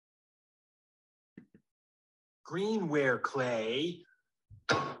Greenware clay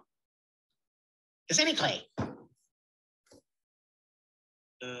is any clay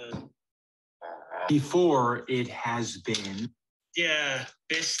before it has been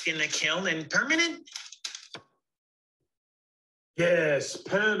bisque in the kiln and permanent? Yes,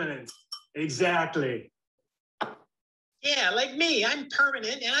 permanent. Exactly. Yeah, like me. I'm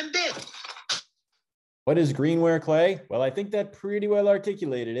permanent and I'm bisque. What is Greenware clay? Well, I think that pretty well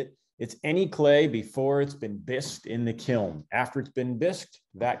articulated it. It's any clay before it's been bisqued in the kiln. After it's been bisqued,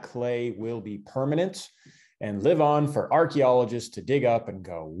 that clay will be permanent and live on for archaeologists to dig up and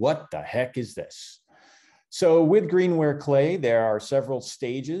go, what the heck is this? So with Greenware clay, there are several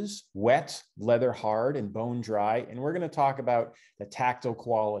stages: wet, leather hard, and bone dry. And we're going to talk about the tactile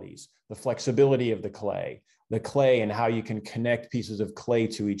qualities, the flexibility of the clay and how you can connect pieces of clay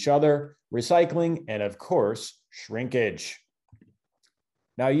to each other, recycling, and of course, shrinkage.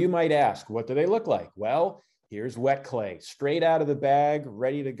 Now you might ask, what do they look like? Well, here's wet clay, straight out of the bag,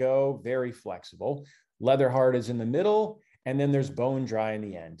 ready to go, very flexible. Leather hard is in the middle, and then there's bone dry in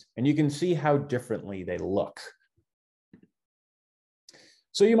the end. And you can see how differently they look.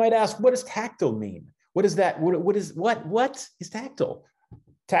 So you might ask, what does tactile mean? What is that? What is tactile?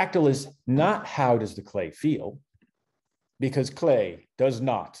 Tactile is not how does the clay feel, because clay does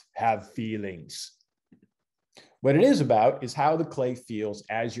not have feelings. What it is about is how the clay feels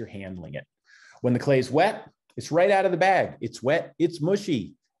as you're handling it. When the clay is wet, it's right out of the bag. It's wet, it's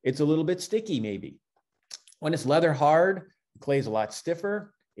mushy, it's a little bit sticky maybe. When it's leather hard, the clay is a lot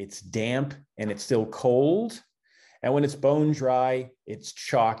stiffer, it's damp, and it's still cold. And when it's bone dry, it's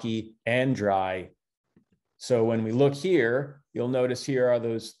chalky and dry. So when we look here, you'll notice here are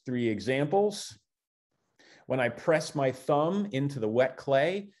those three examples. When I press my thumb into the wet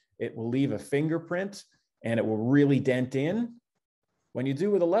clay, it will leave a fingerprint and it will really dent in. When you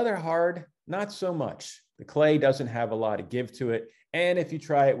do with a leather hard, not so much. The clay doesn't have a lot of give to it. And if you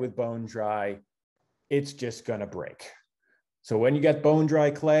try it with bone dry, it's just gonna break. So when you get bone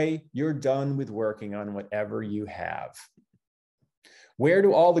dry clay, you're done with working on whatever you have. Where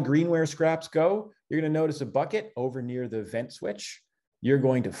do all the Greenware scraps go? You're gonna notice a bucket over near the vent switch. You're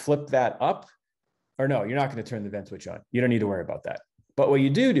going to flip that up, or no, you're not gonna turn the vent switch on. You don't need to worry about that. But what you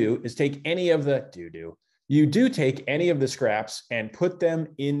do is take any of the, you do take any of the scraps and put them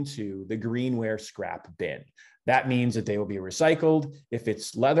into the Greenware scrap bin. That means that they will be recycled. If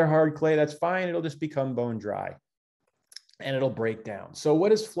it's leather hard clay, that's fine. It'll just become bone dry and it'll break down. So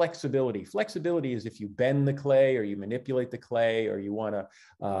what is flexibility? Flexibility is if you bend the clay or you manipulate the clay or you want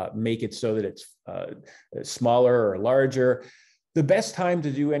to make it so that it's smaller or larger. The best time to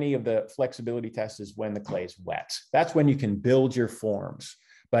do any of the flexibility tests is when the clay is wet. That's when you can build your forms.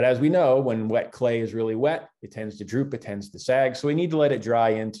 But as we know, when wet clay is really wet, it tends to droop, it tends to sag. So we need to let it dry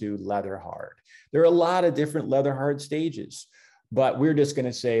into leather hard. There are a lot of different leather hard stages, but we're just going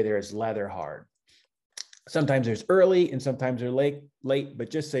to say there's leather hard. Sometimes there's early and sometimes they're late, but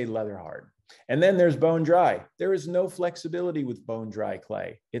just say leather hard. And then there's bone dry. There is no flexibility with bone dry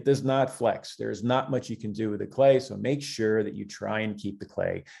clay. It does not flex. There is not much you can do with the clay. So make sure that you try and keep the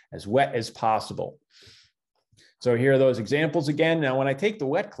clay as wet as possible. So here are those examples again. Now, when I take the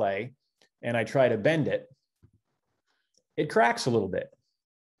wet clay and I try to bend it, it cracks a little bit.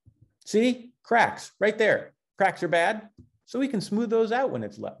 See, cracks right there. Cracks are bad. So we can smooth those out when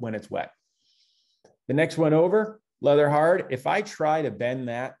it's wet. The next one over, leather hard. If I try to bend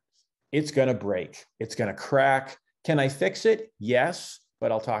that, it's going to break. It's going to crack. Can I fix it? Yes,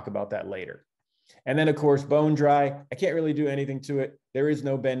 but I'll talk about that later. And then, of course, bone dry. I can't really do anything to it. There is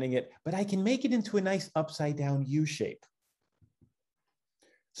no bending it, but I can make it into a nice upside down U shape.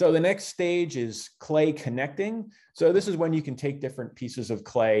 So the next stage is clay connecting. So this is when you can take different pieces of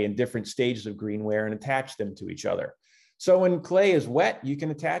clay and different stages of Greenware and attach them to each other. So when clay is wet, you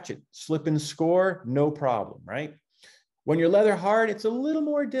can attach it. Slip and score, no problem, right? When you're leather hard, it's a little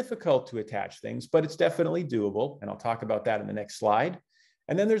more difficult to attach things, but it's definitely doable. And I'll talk about that in the next slide.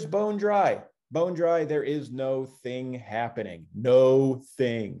 And then there's bone dry. Bone dry, there is no thing happening, no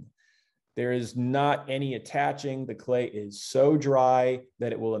thing. There is not any attaching. The clay is so dry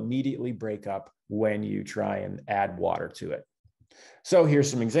that it will immediately break up when you try and add water to it. So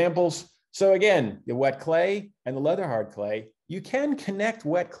here's some examples. So again, the wet clay and the leather hard clay, you can connect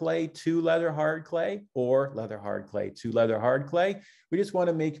wet clay to leather hard clay or leather hard clay to leather hard clay. We just want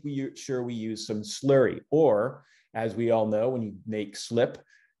to make sure we use some slurry, or as we all know, when you make slip,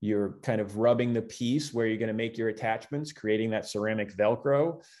 you're kind of rubbing the piece where you're going to make your attachments, creating that ceramic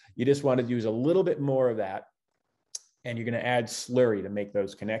Velcro. You just want to use a little bit more of that, and you're going to add slurry to make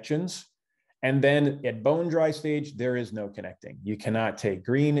those connections. And then at bone dry stage, there is no connecting. You cannot take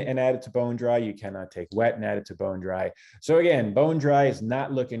green and add it to bone dry. You cannot take wet and add it to bone dry. So again, bone dry is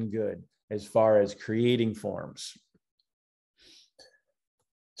not looking good as far as creating forms.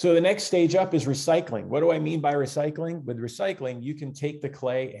 So the next stage up is recycling. What do I mean by recycling? With recycling, you can take the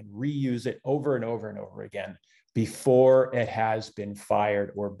clay and reuse it over and over and over again before it has been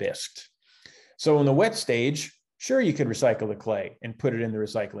fired or bisked. So in the wet stage, sure, you could recycle the clay and put it in the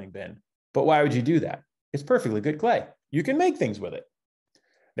recycling bin. But why would you do that? It's perfectly good clay. You can make things with it.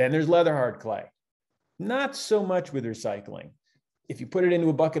 Then there's leather hard clay. Not so much with recycling. If you put it into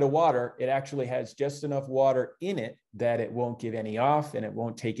a bucket of water, it actually has just enough water in it that it won't give any off and it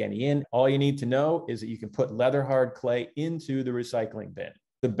won't take any in. All you need to know is that you can put leather hard clay into the recycling bin.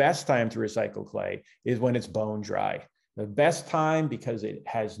 The best time to recycle clay is when it's bone dry. The best time, because it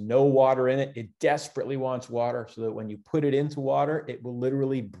has no water in it, it desperately wants water, so that when you put it into water, it will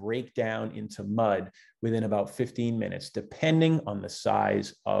literally break down into mud within about 15 minutes, depending on the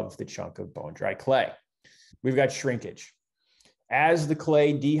size of the chunk of bone dry clay. We've got shrinkage. As the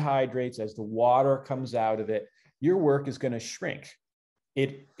clay dehydrates, as the water comes out of it, your work is going to shrink.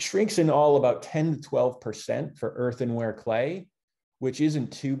 It shrinks in all about 10 to 12% for earthenware clay, which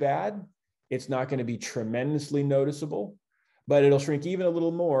isn't too bad. It's not going to be tremendously noticeable, but it'll shrink even a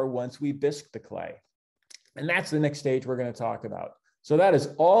little more once we bisque the clay. And that's the next stage we're going to talk about. So that is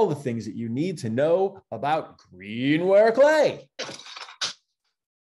all the things that you need to know about Greenware clay.